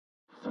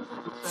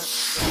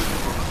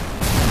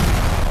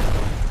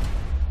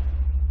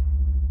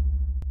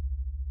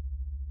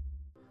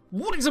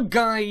What is up,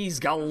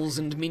 guys, gals,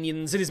 and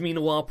minions? It is me,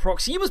 Noir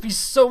Proxy. You must be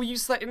so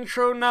used to that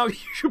intro now. You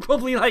should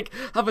probably, like,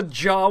 have a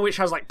jar which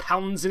has, like,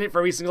 pounds in it for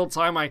every single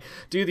time I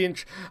do the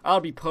intro. I'll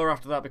be poor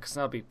after that because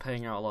I'll be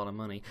paying out a lot of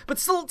money. But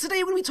still,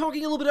 today we're going to be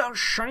talking a little bit about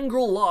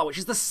Shangri-La, which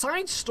is the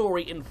side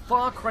story in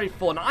Far Cry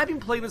 4. Now, I've been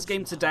playing this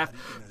game to death,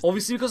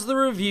 obviously because of the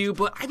review,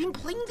 but I've been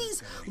playing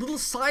these little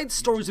side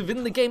stories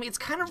within the game. It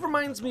kind of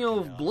reminds me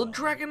of Blood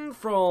Dragon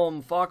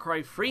from Far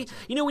Cry 3.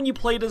 You know, when you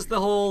played as the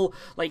whole,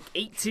 like,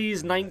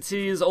 80s,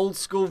 90s, old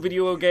school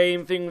video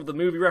game thing with the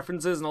movie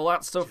references and all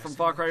that stuff from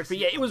Far Cry 3.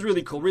 Yeah, it was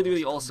really cool, really,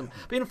 really awesome.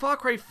 But in Far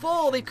Cry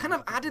 4, they've kind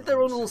of added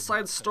their own little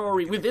side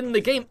story within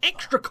the game.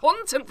 Extra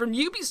content from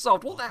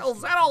Ubisoft. What the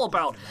hell's that all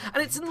about?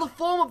 And it's in the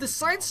form of this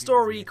side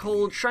story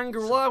called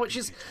Shangri-La, which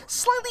is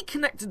slightly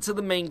connected to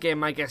the main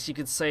game, I guess you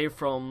could say,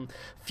 from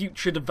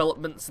future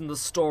developments in the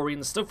story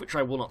and stuff, which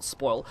I will not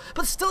spoil.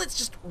 But still, it's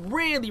just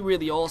really,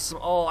 really awesome.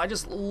 Oh, I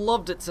just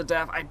loved it to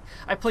death.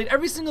 I played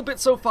every single bit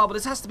so far, but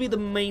this has to be the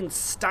main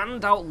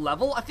standout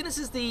level. I think this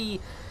is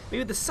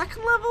maybe the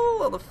second level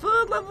or the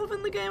third level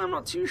in the game, I'm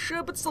not too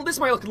sure, but still, this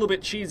might look a little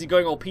bit cheesy,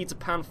 going all Peter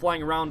Pan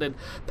flying around in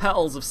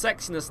petals of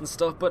sexiness and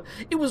stuff, but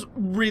it was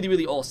really,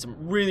 really awesome,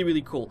 really,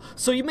 really cool.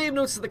 So you may have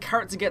noticed that the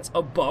character gets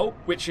a bow,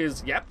 which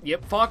is, yep,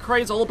 Far Cry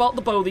is all about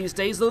the bow these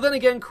days, though then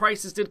again,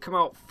 Crysis did come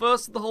out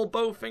first with the whole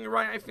bow thing,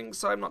 right, I think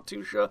so, I'm not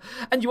too sure.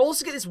 And you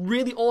also get this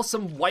really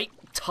awesome white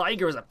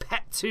tiger as a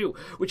pet too,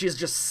 which is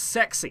just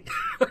sexy.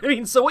 I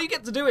mean, so what you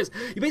get to do is,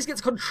 you basically get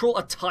to control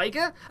a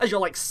tiger as your,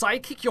 like,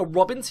 sidekick, your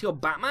Robin to your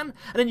Batman, and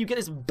then you get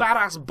this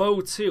badass bow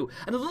too,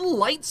 and the little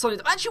lights on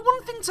it. Actually,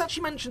 one thing to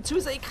actually mention too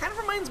is that it kind of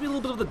reminds me a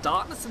little bit of the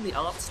darkness in the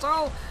art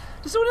style.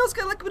 Does anyone else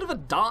get like a bit of a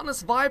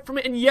darkness vibe from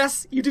it? And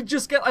yes, you did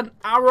just get an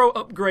arrow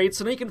upgrade,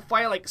 so now you can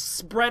fire like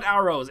spread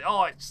arrows.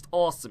 Oh, it's just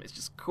awesome. It's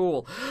just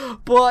cool.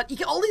 But you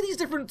get all of these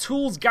different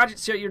tools,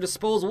 gadgets here at your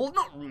disposal. Well,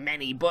 not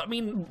many, but I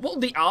mean, what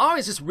they are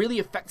is just really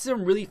effective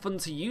and really fun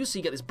to use. So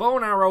you get this bow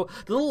and arrow.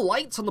 The little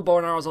lights on the bow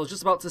and arrows, I was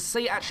just about to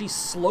say, actually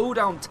slow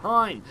down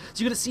time.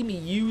 So you're going to see me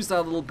use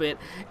that a little bit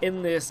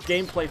in this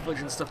gameplay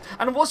footage and stuff.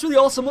 And what's really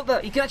awesome with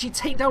that, you can actually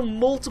take down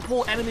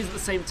multiple enemies at the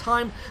same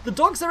time. The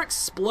dogs there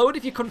explode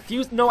if you're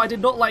confused. No, I did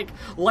not like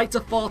light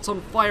a fart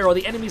on fire or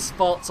the enemy's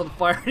farts on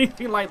fire or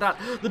anything like that.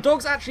 The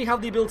dogs actually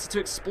have the ability to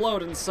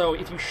explode, and so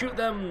if you shoot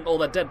them or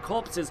they're dead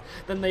corpses,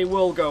 then they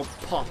will go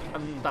pop,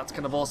 and that's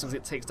kind of awesome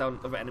because it takes down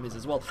other enemies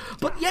as well.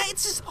 But yeah,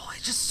 it's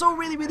just so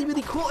really, really,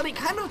 really cool, and it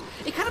kind of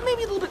made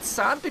me a little bit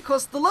sad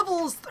because the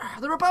levels,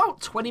 they're about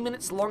 20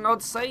 minutes long, I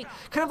would say,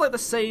 kind of like the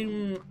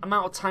same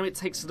amount of time it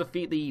takes to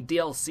defeat the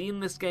DLC in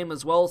this game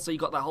as well. So you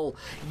got that whole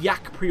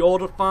yak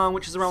pre-order farm,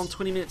 which is around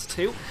 20 minutes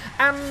too,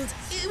 and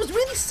it was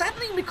really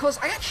saddening because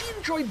I actually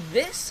enjoyed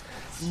this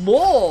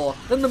more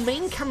than the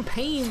main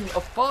campaign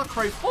of Far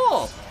Cry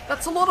 4.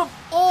 That's a lot of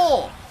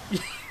awe.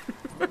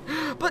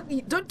 But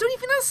don't you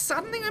think that's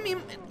saddening? I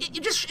mean,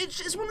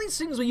 it's one of these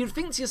things where you'd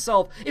think to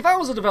yourself, if I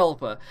was a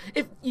developer,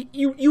 if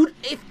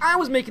I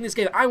was making this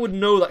game, I would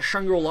know that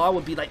Shangri-La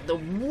would be like the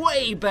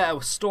way better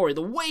story,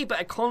 the way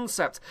better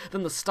concept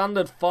than the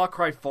standard Far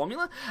Cry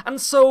formula. And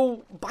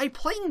so by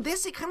playing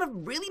this, it kind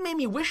of really made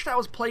me wish that I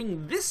was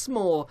playing this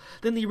more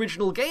than the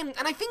original game.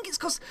 And I think it's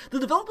because the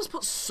developers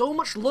put so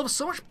much love,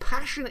 so much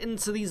passion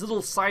into these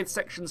little side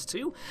sections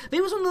too. Maybe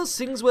it was one of those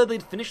things where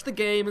they'd finished the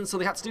game and so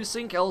they had to do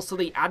something else, so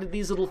they added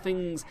these little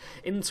things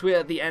into it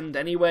at the end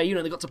anyway. You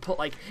know, they got to put,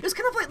 like, it was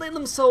kind of like letting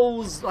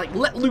themselves, like,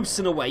 let loose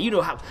in a way, you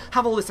know, have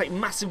all this, like,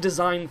 massive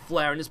design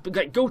flair and just,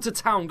 like, go to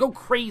town, go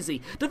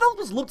crazy.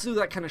 Developers love to do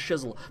that kind of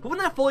shizzle, but when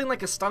they're following,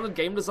 like, a standard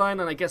game design,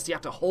 and I guess you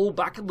have to hold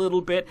back a little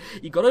bit,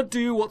 you gotta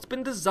do what's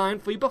been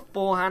designed for you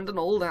beforehand and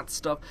all that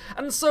stuff.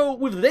 And so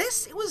with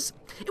this, it was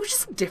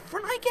just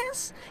different, I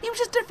guess. It was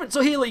just different. So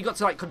here, like, you got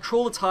to, like,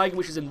 control the tiger,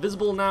 which is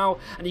invisible now,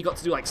 and you got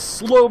to do, like,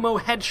 slow-mo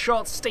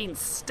headshots, stay in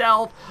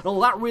stealth, and all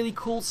that really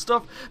cool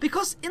stuff.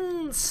 Because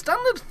in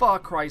standard Far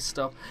Cry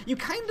stuff, you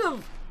kind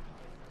of,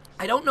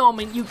 I don't know, I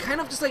mean, you kind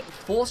of just, like,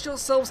 force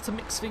yourselves to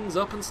mix things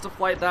up and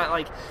stuff like that.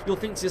 Like, you'll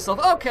think to yourself,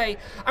 okay,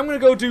 I'm gonna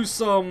go do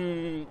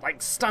some,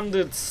 like,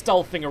 standard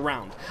stealthing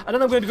around. And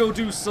then I'm gonna go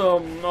do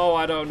some, oh,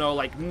 I don't know,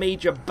 like,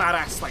 major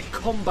badass, like,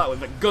 combat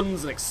with, like,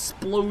 guns and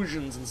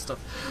explosions and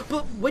stuff.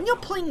 But when you're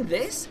playing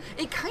this,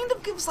 it kind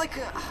of gives, like,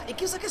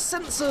 a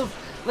sense of,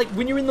 like,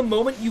 when you're in the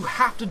moment, you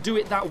have to do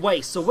it that way.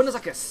 So when there's,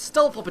 like, a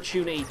stealth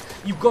opportunity,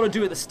 you've got to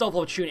do it the stealth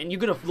opportunity, and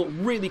you're gonna look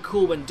really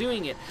cool when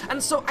doing it.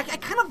 And so I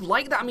kind of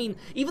like that. I mean,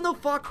 even though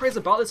Far Cry is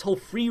about this whole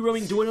free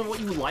roaming, doing what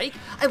you like,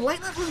 I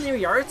like that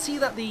familiarity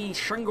that the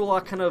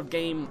Shangri-La kind of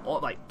game, or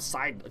like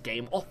side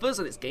game, offers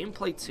in its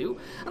gameplay too.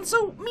 And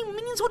so, I mean,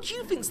 minions, what do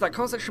you think to that?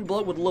 Comment section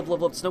below, would love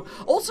to know.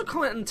 Also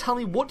comment and tell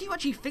me, what do you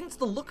actually think to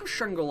the look of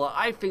Shangri-La?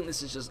 I think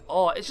this is just,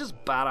 oh, it's just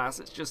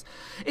badass.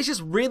 It's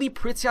just really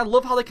pretty. I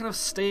love how they kind of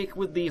stick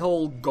with the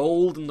whole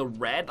gold and the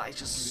red. It's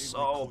just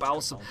so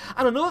awesome.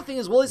 And another thing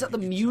as well is that the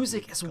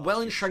music as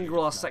well in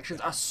Shangri-La sections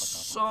are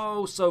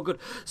so good.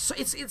 So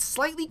it's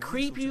slightly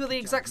creepy at the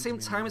exact same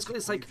time, it's got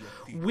this like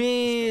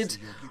weird,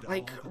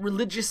 like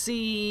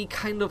religious-y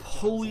kind of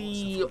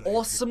holy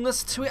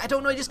awesomeness to it. I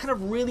don't know, it just kind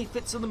of really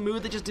fits in the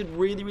mood. They just did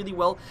really, really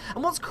well.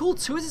 And what's cool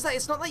too is that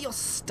it's not like your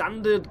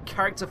standard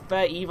character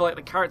fare either, like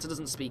the character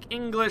doesn't speak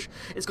English.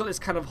 It's got this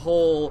kind of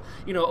whole,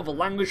 you know, of a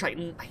language, like,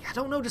 I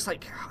don't know, just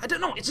like, I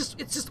don't know, it's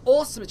just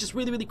awesome. It's just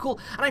really, really cool.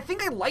 And I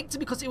think I liked it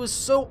because it was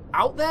so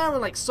out there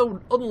and like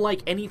so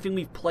unlike anything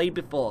we've played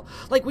before.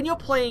 Like when you're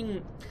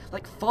playing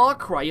like Far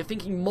Cry, you're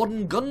thinking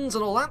modern guns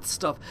and all that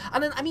stuff.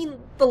 And then, I mean,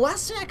 the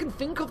last thing I can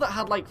think of that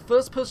had like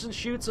first-person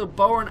shooter,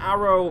 bow and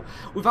arrow,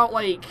 without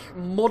like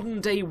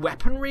modern-day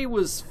weaponry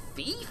was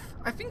Thief?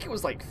 I think it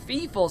was like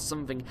Thief or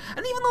something.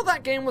 And even though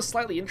that game was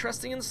slightly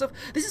interesting and stuff,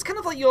 this is kind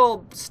of like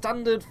your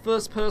standard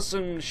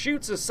first-person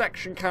shooter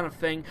section kind of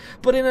thing,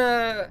 but in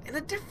a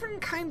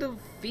different kind of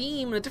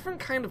theme, in a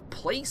different kind of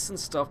place and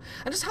stuff.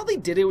 And just how they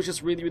did it was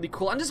just really, really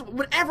cool. And just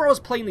whenever I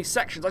was playing these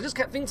sections, I just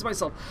kept thinking to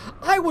myself,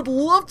 I would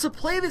love to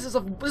play this as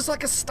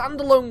like a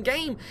standalone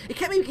game. It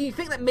kept making me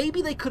think that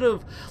maybe they could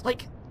have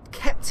like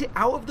kept it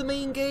out of the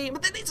main game,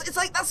 but then it's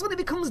like that's when it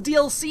becomes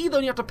DLC though,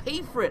 and you have to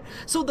pay for it.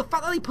 So the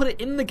fact that they put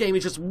it in the game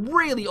is just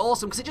really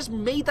awesome, because it just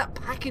made that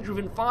package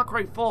within Far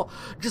Cry 4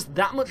 just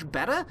that much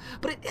better.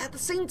 But at the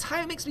same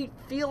time, it makes me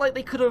feel like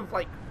they could have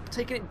like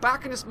taken it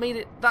back and just made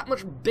it that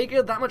much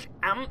bigger, that much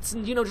amped,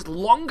 and, you know, just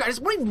longer. I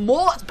just wanted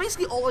more. That's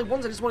basically all I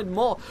wanted. I just wanted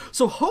more.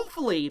 So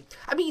hopefully,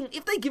 I mean,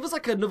 if they give us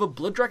like another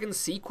Blood Dragon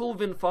sequel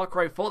within Far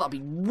Cry 4, that'd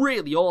be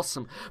really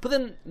awesome. But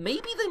then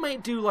maybe they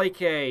might do like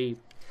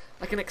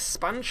an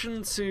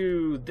expansion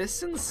to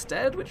this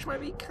instead, which might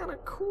be kind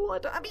of cool. I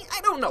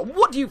don't know.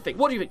 What do you think?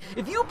 What do you think?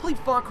 If you played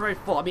Far Cry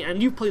 4, I mean,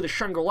 and you play the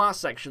Shangri-La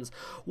sections,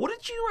 what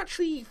did you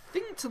actually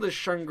think to the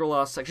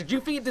Shangri-La section? Do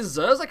you think it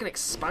deserves like an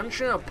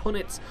expansion upon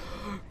its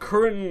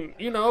current,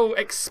 you know,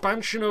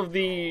 expansion of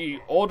the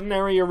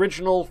ordinary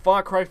original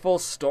Far Cry 4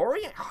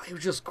 story? Oh, it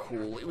was just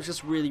cool. It was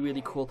just really,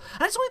 really cool.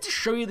 And I just wanted to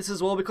show you this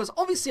as well, because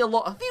obviously a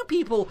lot of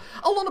people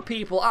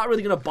aren't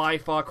really going to buy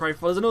Far Cry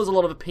 4. I know there's a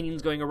lot of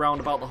opinions going around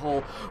about the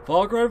whole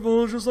Far Cry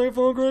 4 is just like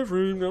Far Cry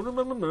 3,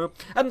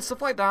 and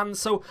stuff like that, and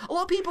so a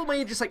lot of people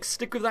may just like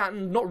stick with that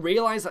and not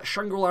realize that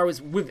Shangri-La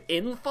is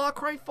within Far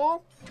Cry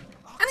 4.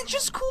 And it's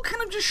just cool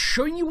kind of just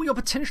showing you what you're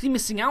potentially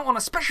missing out on,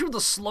 especially with the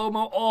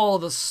slow-mo. Oh,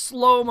 the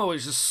slow-mo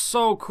is just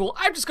so cool.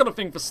 I've just got a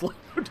thing for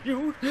slow-mo,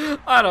 dude.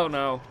 I don't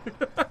know.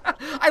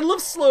 I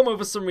love slow-mo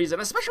for some reason,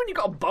 especially when you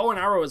got a bow and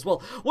arrow as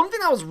well. One thing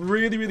I was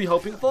really, really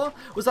hoping for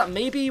was that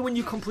maybe when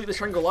you complete the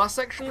Shangri-La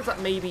sections, that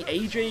maybe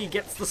AJ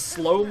gets the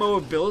slow-mo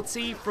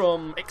ability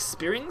from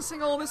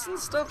experiencing all this and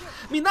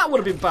stuff. I mean, that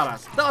would have been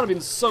badass. That would have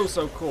been so,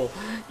 so cool.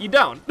 You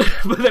don't,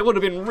 but that would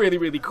have been really,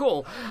 really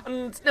cool.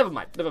 And never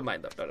mind.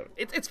 No.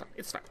 It's fine.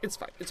 It's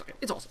fine. It's okay.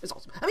 It's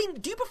awesome. I mean,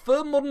 do you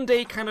prefer modern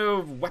day kind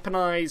of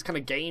weaponized kind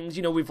of games,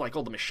 you know, with like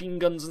all the machine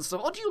guns and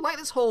stuff? Or do you like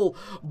this whole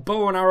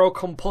bow and arrow,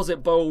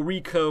 composite bow,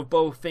 recurve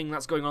bow thing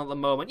that's going on at the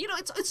moment? You know,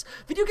 it's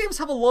video games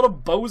have a lot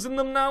of bows in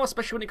them now,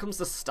 especially when it comes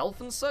to stealth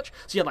and such.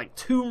 So you had like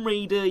Tomb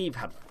Raider, you've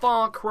had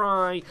Far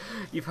Cry,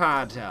 you've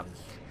had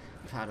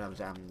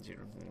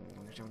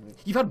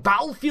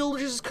Battlefield,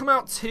 which has just come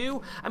out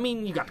too. I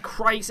mean, you got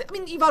Crysis. I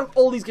mean, you've had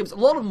all these games. A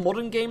lot of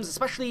modern games,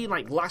 especially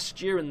like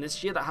last year and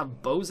this year, that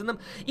have bows in them.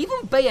 Even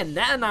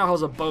Bayonetta now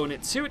has a bow in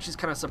it too, which is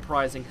kind of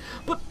surprising.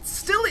 But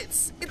still,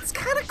 it's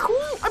kind of cool.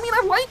 I mean,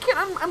 I like it.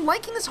 I'm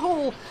liking this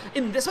whole,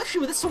 especially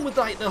with this one with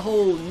like the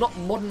whole not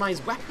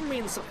modernized weaponry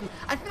and stuff.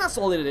 I think that's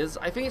all it is.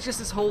 I think it's just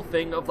this whole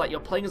thing of like you're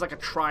playing as like a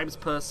tribes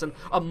person,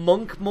 a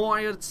monk more,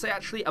 I would say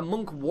actually, a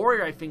monk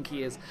warrior I think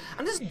he is,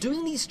 and just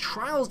doing these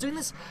trials, doing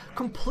this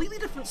completely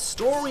different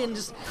story, and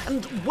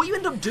what you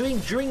end up doing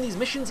during these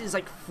missions is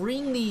like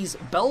freeing these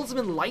bells of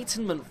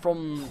enlightenment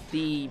from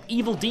the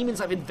evil demons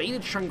that have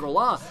invaded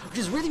Shangri-La, which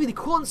is really, really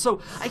cool. And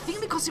so I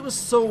think because it was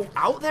so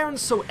out there and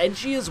so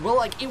edgy as well,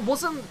 like it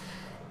was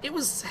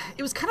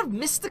kind of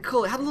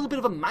mystical. It had a little bit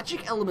of a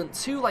magic element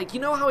too. Like, you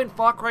know how in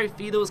Far Cry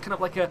 3 there was kind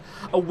of like a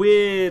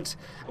weird,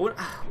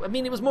 I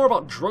mean, it was more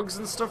about drugs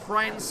and stuff,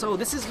 right? And so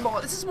this is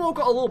more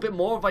got a little bit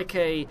more of like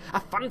a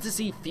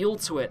fantasy feel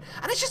to it.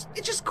 And it's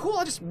just cool.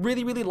 I just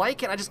really, really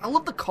like it. I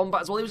love the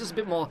combat as well. It was just a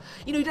bit more,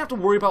 you know, you didn't have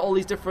to worry about all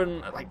these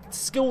different like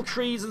skill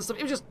trees and stuff.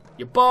 It was just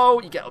your bow,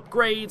 you get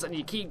upgrades, and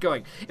you keep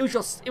going. It was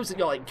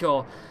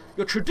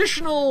your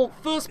traditional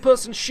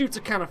first-person shooter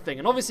kind of thing,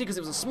 and obviously because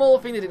it was a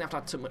smaller thing, they didn't have to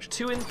add too much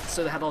to it,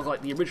 so they had all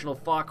like the original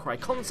Far Cry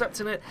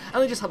concept in it,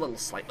 and they just had little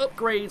slight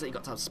upgrades that you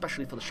got to have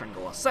especially for the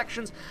Shangri-La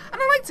sections, and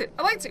I liked it.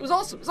 It was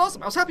awesome.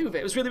 I was happy with it.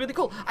 It was really, really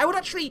cool. I would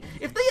actually,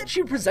 if they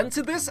actually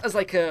presented this as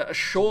like a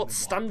short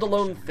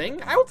standalone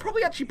thing, I would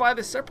probably actually buy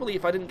this separately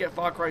if I didn't get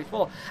Far Cry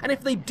 4. And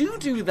if they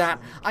do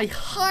that, I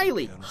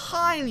highly,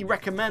 highly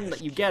recommend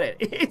that you get it.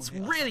 It's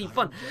really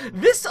fun.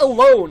 This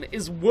alone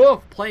is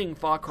worth playing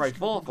Far Cry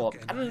 4 for,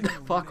 and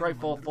Far Cry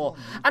 4.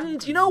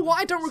 And you know what?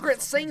 I don't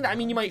regret saying that. I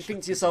mean, you might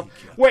think to yourself,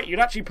 wait, you'd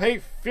actually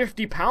pay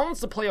 £50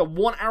 to play a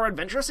 1-hour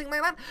adventure or something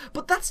like that?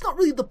 But that's not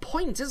really the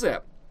point, is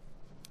it?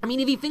 I mean,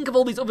 if you think of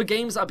all these other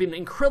games that have been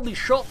incredibly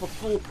short for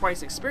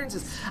full-price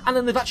experiences, and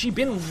then they've actually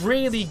been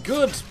really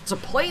good to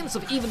play and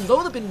stuff, even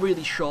though they've been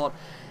really short,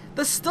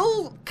 they're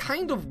still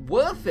kind of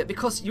worth it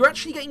because you're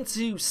actually getting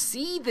to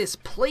see this,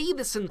 play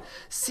this, and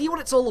see what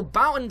it's all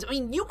about. And I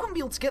mean, you wouldn't be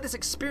able to get this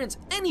experience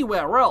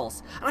anywhere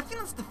else. And I think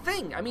that's the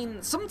thing. I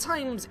mean,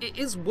 sometimes it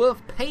is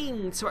worth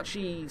paying to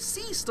actually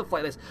see stuff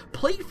like this,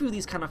 play through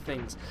these kind of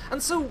things.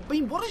 And so, I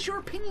mean, what is your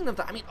opinion of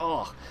that? I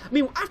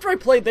mean, after I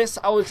played this,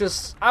 I was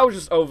just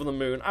over the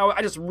moon.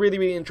 I just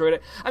really enjoyed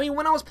it. I mean,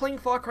 when I was playing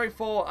Far Cry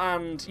 4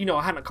 and, you know,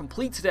 I hadn't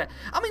completed it,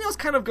 I mean, I was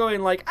kind of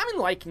going like, I'm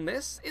liking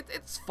this.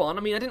 It's fun.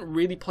 I mean, I didn't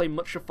really play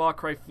much of Far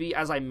Cry 3,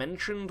 as I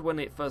mentioned, when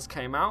it first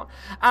came out.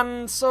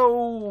 And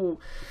so,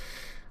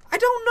 I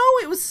don't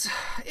know,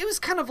 it was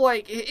kind of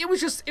like, it was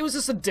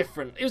just a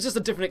different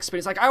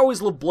experience. Like, I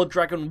always loved Blood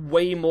Dragon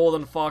way more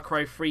than Far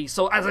Cry 3,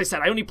 so as I said,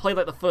 I only played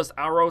like the first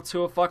hour or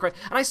two of Far Cry,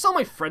 and I saw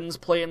my friends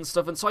play and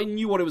stuff, and so I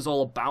knew what it was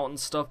all about and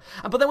stuff,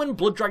 but then when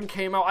Blood Dragon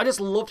came out, I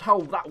just loved how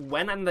that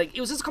went, and like,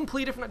 it was just a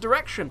completely different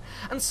direction,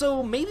 and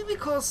so maybe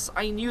because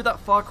I knew that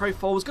Far Cry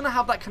 4 was going to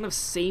have that kind of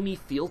samey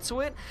feel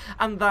to it,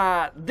 and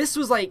that this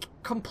was like,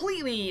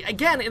 completely,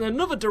 again, in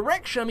another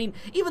direction. I mean,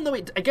 even though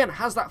it, again,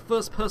 has that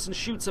first-person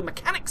shooter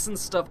mechanics and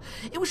stuff,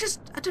 it was just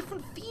a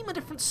different theme, a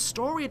different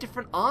story, a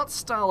different art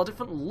style, a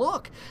different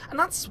look, and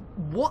that's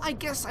what I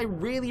guess I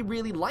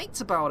really liked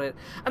about it.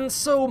 And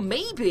so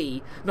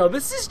maybe, no,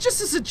 this is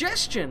just a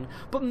suggestion,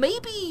 but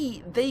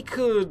maybe they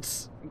could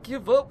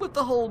give up with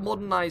the whole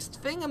modernized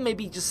thing and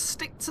maybe just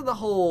stick to the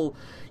whole,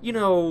 you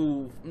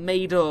know,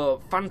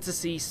 made-up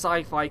fantasy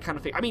sci-fi kind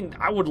of thing. I mean,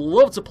 I would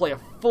love to play a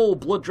full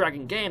Blood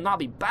Dragon game, that'd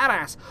be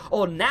badass.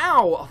 Or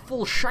now, a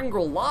full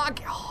Shangri-La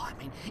game. Oh, I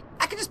mean,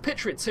 I can just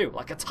picture it too,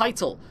 like a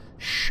title,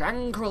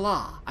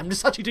 Shangri-La. I'm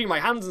just actually doing my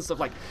hands and stuff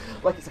like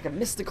it's like a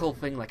mystical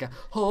thing, like a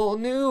whole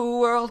new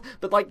world,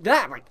 but like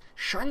that, like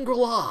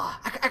Shangri-La.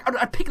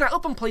 I'd pick that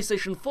up on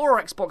PlayStation 4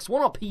 or Xbox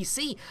One or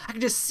PC. I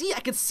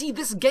could see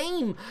this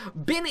game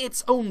being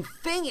its own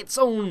thing, its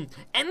own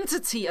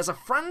entity as a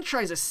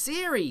franchise, a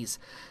series.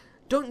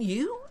 Don't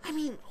you? I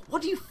mean,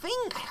 what do you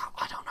think?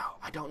 I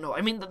don't know.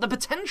 I mean, the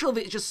potential of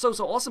it is just so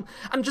awesome.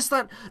 And just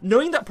that,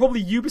 knowing that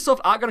probably Ubisoft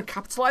are going to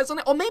capitalize on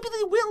it, or maybe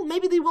they will.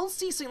 Maybe they will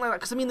see something like that.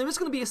 Because, I mean, there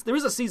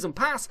is a Season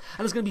Pass, and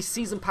there's going to be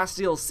Season Pass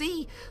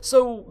DLC.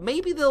 So,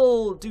 maybe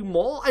they'll do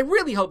more. I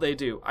really hope they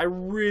do. I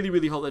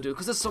really hope they do.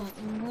 Because there's some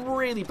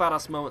really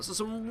badass moments. There's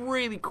some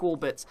really cool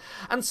bits.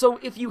 And so,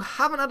 if you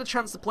haven't had a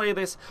chance to play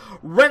this,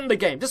 rent the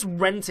game. Just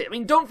rent it. I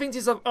mean, don't think to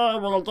yourself, oh,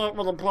 well, I don't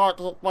want to play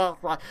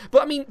it.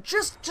 But, I mean,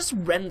 just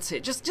rent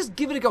it. Just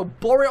give it a go.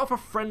 Borrow it off a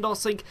friend or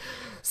something.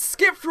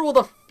 Skip through all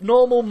the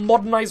normal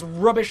modernized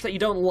rubbish that you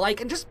don't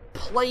like and just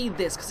play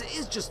this, because it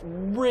is just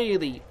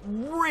really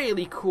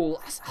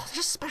cool. Just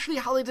especially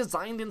how they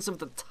designed in some of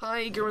the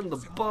tiger and the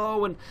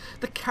bow and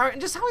the carrot,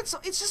 and just how it's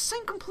just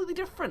something completely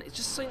different. It's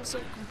just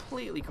something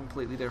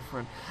completely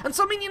different. And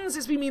so, minions,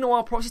 it's been me,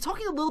 Noir Proxy,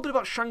 talking a little bit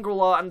about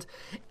Shangri-La, and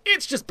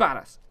it's just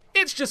badass.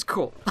 It's just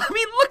cool. I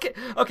mean, look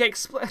at... Okay,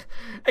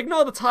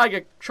 ignore the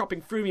tiger chopping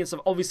through me and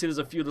stuff. Obviously, there's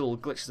a few little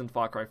glitches in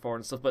Far Cry 4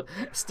 and stuff, but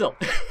still,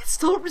 it's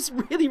still just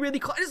really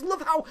cool. I just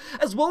love how,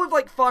 as well with,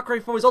 like, Far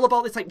Cry 4 is all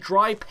about this, like,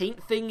 dry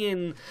paint thing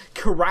in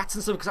Karat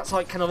and stuff, because that's,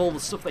 like, kind of all the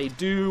stuff they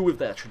do with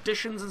their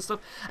traditions and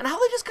stuff, and how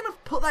they just kind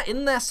of put that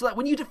in there so that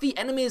when you defeat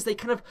enemies, they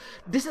kind of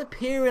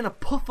disappear in a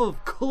puff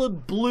of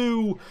coloured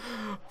blue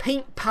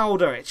paint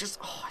powder. It's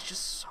just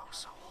so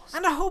awesome.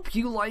 And I hope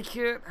you like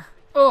it.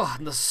 Oh,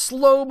 and the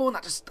slow-mo, and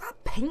that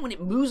paint when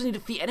it moves and you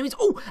defeat enemies.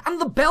 Oh,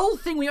 and the bell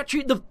thing,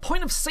 the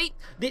point of save...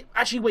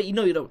 Actually, wait,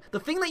 you don't. The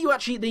thing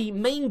that the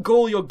main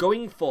goal you're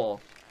going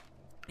for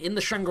in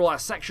the Shangri-La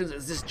sections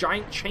is this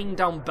giant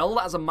chain-down bell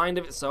that has a mind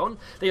of its own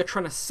that you're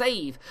trying to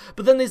save.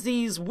 But then there's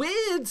these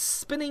weird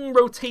spinning,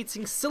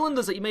 rotating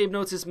cylinders that you may have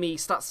noticed me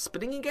start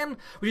spinning again,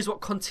 which is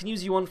what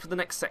continues you on for the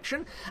next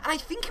section. And I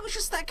think it was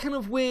just that kind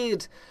of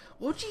weird...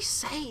 What would you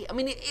say? I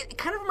mean, it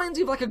kind of reminds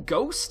me of like a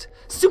ghost.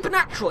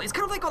 Supernatural. It's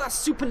kind of like got that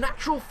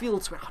supernatural feel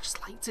to it. I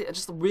just liked it. I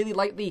just really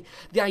liked the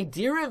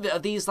idea of it,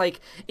 of these like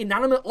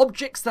inanimate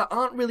objects that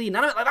aren't really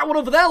inanimate. Like that one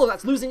over there, look,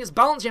 that's losing its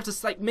balance. You have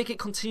to like make it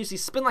continuously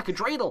spin like a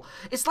dreidel.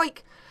 It's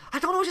like, I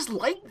don't know, I just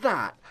like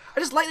that.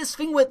 I just like this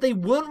thing where they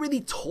weren't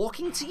really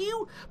talking to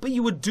you, but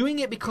you were doing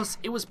it because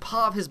it was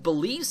part of his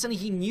beliefs and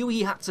he knew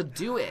he had to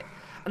do it.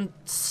 And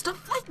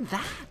stuff like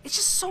that. It's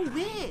just so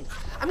weird.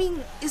 I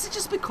mean, is it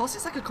just because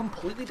it's like a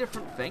completely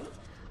different thing?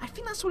 I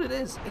think that's what it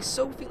is. I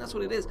so think that's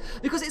what it is.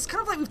 Because it's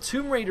kind of like with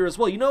Tomb Raider as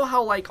well. You know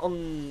how like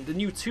on the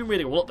new Tomb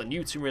Raider, well not the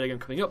new Tomb Raider game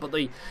coming up, but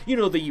the, you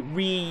know, the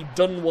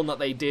redone one that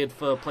they did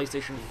for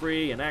PlayStation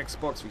 3 and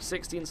Xbox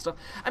 360 and stuff.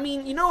 I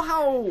mean, you know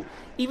how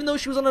even though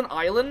she was on an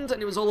island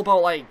and it was all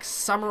about like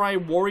samurai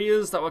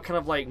warriors that were kind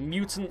of like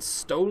mutant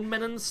stone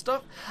men and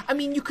stuff, I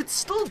mean, you could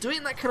still do it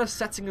in that kind of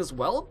setting as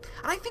well.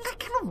 And I think I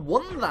kind of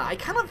want that.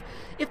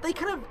 It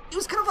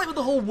was kind of like with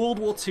the whole World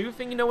War II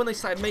thing, you know, when they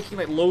started making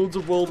like loads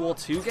of World War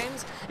II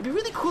games. It'd be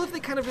really cool if they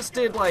kind of just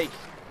did like,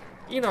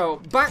 you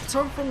know, backed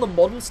off from the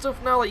modern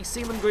stuff now. Like, you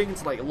see them going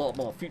into like a lot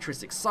more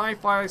futuristic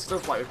sci-fi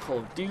stuff, like with Call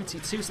of Duty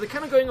 2. So they're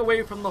kind of going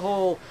away from the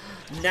whole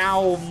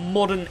now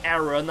modern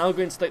era, and now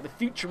going to like the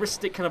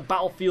futuristic kind of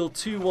Battlefield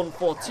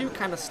 2142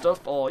 kind of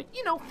stuff, or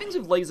you know, things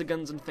with laser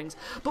guns and things.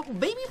 But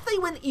maybe if they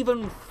went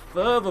even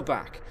further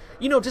back,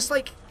 you know, just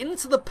like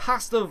into the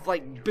past of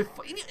like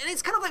before, and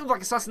it's kind of like with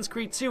like Assassin's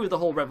Creed 2 with the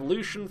whole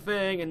revolution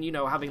thing, and you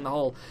know, having the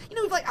whole, you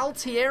know, with like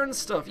Altair and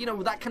stuff, you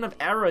know, that kind of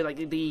era,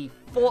 like the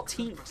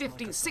 14th,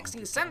 15th,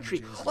 16th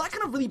century, all that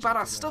kind of really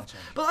badass stuff.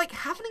 But like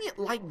having it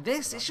like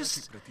this, it's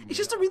just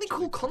a really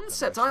cool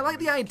concept. And I like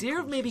the idea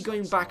of maybe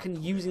going back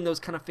and using those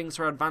kind of things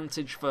for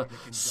advantage, for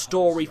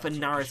story, for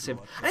narrative.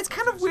 And it's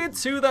kind of weird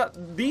too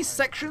that these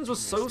sections were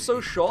so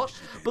short,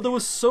 but there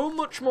was so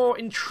much more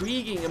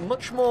intriguing and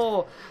much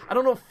more, I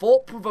don't know,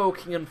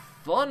 thought-provoking and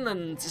fun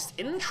and just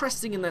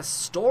interesting in their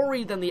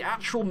story than the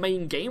actual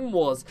main game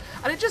was.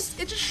 And it just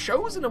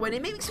shows in a way,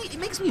 and it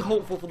makes me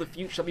hopeful for the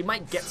future that we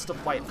might get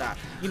stuff like that,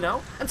 you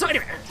know? And so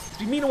anyway, it's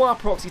been me, Noir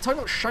Proxy, talking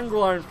about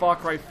Shangri-La and Far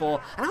Cry 4,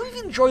 and I hope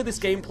you enjoyed this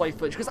gameplay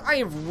footage, because I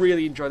have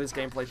really enjoyed this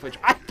gameplay footage.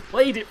 I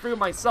played it through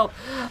myself,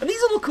 and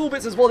these are the cool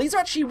bits as well. These are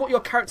actually what your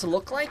character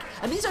looked like,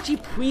 and these are actually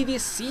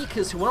previous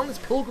Seekers who went on this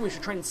pilgrimage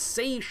to try and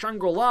save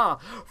Shangri-La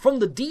from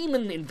the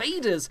demon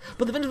invaders,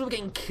 but they've ended up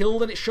getting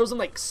killed, and it shows them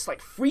like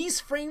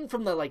freeze frame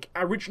from the like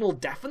original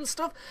death and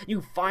stuff. You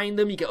find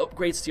them, you get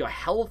upgrades to your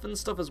health and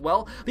stuff as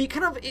well, but you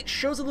kind of, it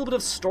shows a little bit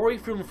of story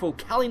from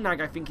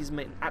Kalinag, I think his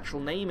actual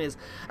name is,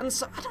 and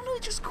so, I don't know,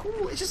 it's just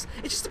cool. It's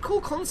just a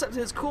cool concept,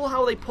 and it's cool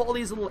how they put all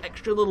these little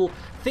extra little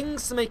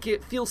things to make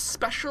it feel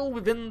special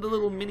within the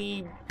little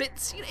mini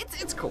bits. You know,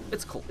 it's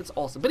cool, it's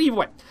awesome. But either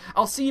way,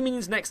 I'll see you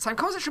minions next time.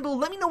 Comment section below,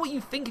 let me know what you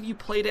think if you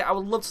played it. I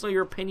would love to know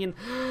your opinion.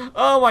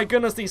 Oh my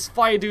goodness, these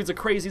fire dudes are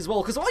crazy as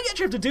well, because all you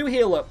actually have to do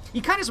here, look,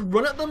 you can't just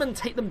run at them and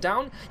take them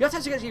down. You have to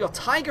actually get your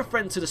tiger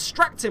friend to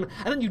distract him,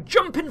 and then you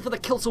jump in for the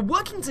kill. So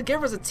working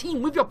together as a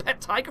team with your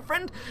pet tiger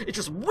friend, it's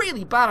just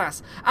really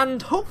badass.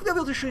 And hopefully I'll be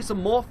able to show you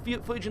some more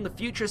footage in the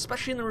future,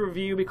 especially in the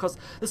review, because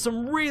there's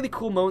some really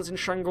cool moments in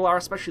Shangri-La,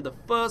 especially the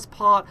first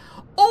part.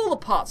 All the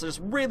parts are just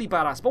really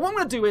badass. But what I'm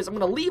going to do is I'm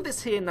going to leave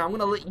this here now. I'm going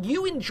to let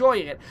you enjoy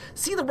it,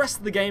 see the rest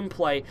of the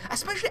gameplay.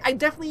 Especially, I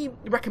definitely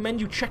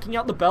recommend you checking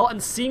out the belt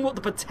and seeing what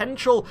the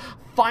potential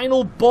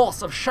final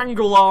boss of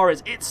Shangri-La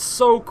is. It's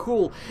so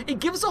cool. It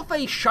gives off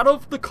a Shadow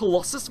of the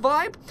Colossus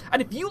vibe,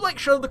 and if you like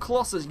Shadow of the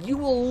Colossus, you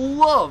will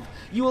love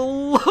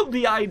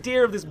the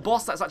idea of this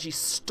boss that's actually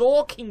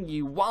stalking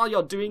you while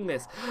you're doing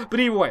this. But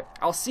either way,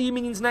 I'll see you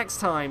minions next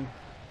time.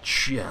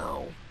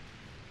 Ciao.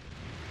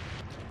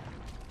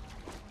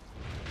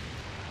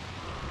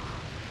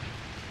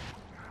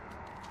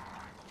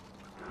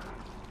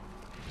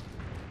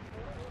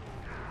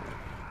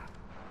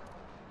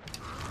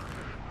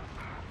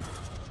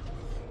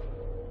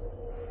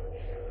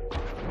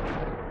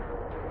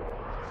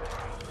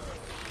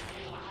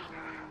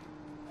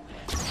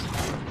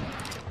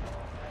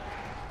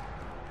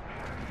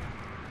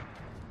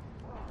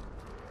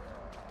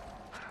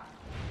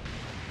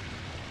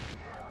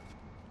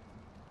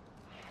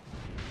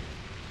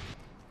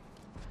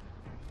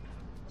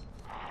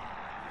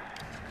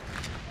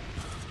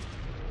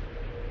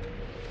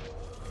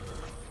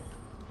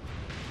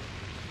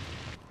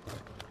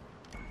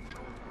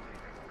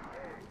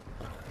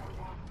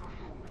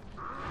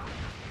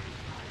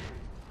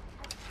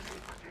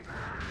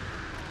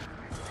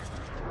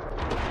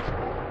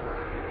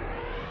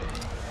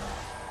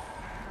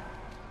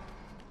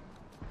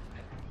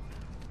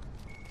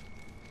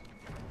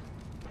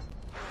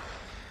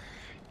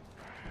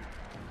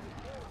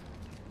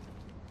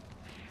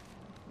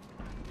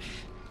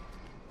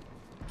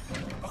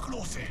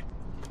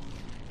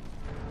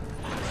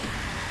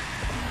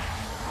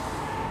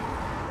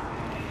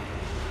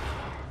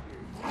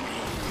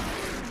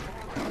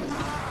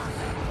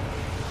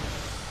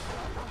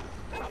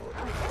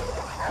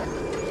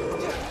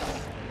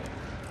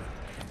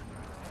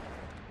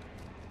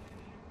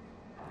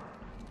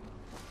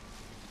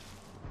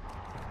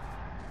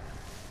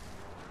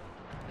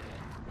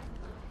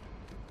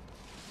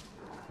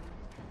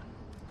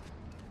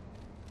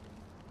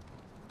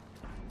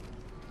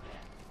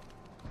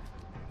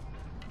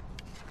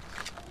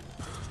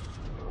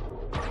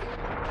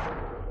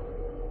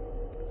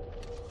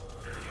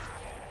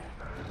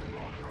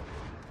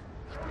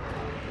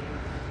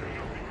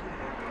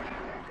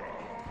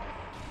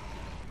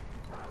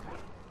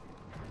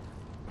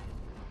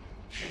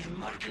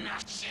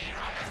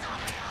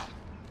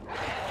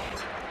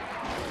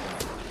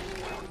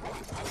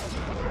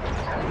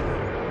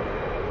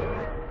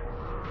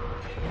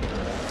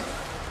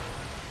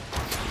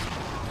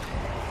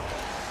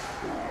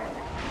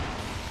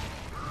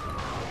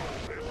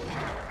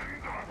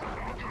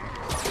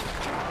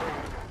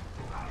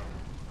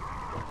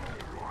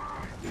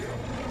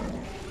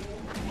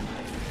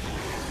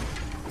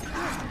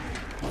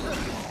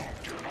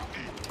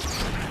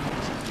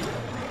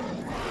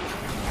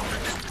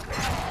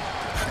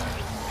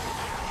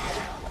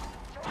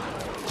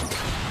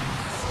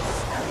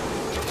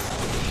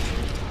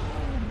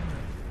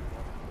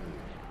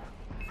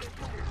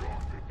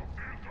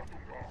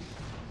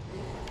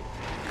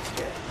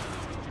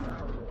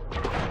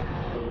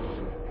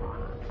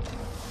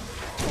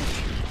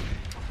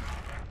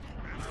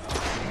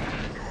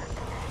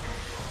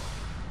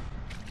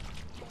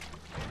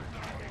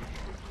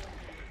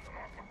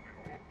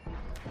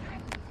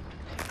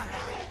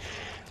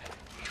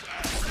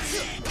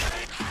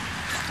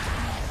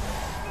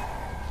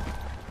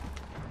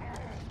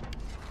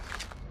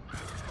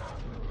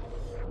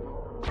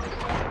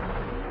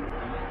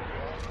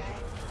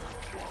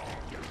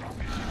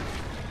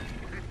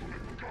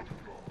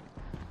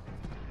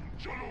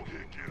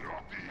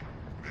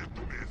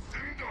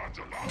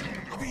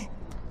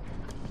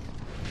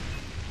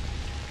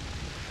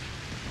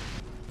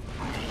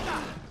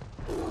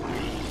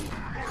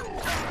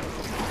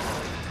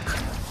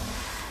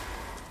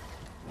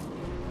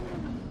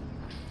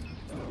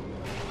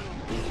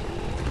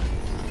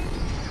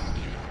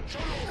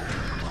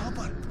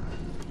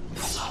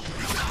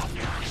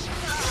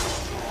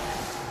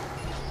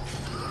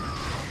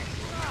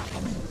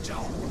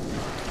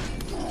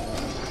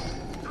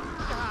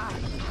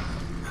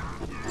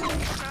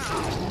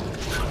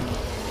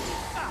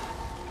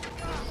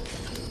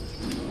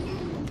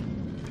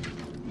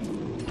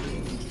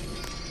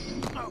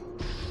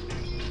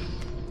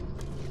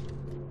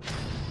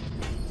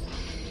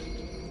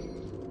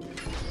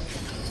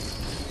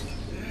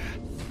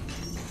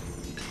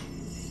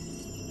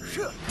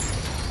 Sure.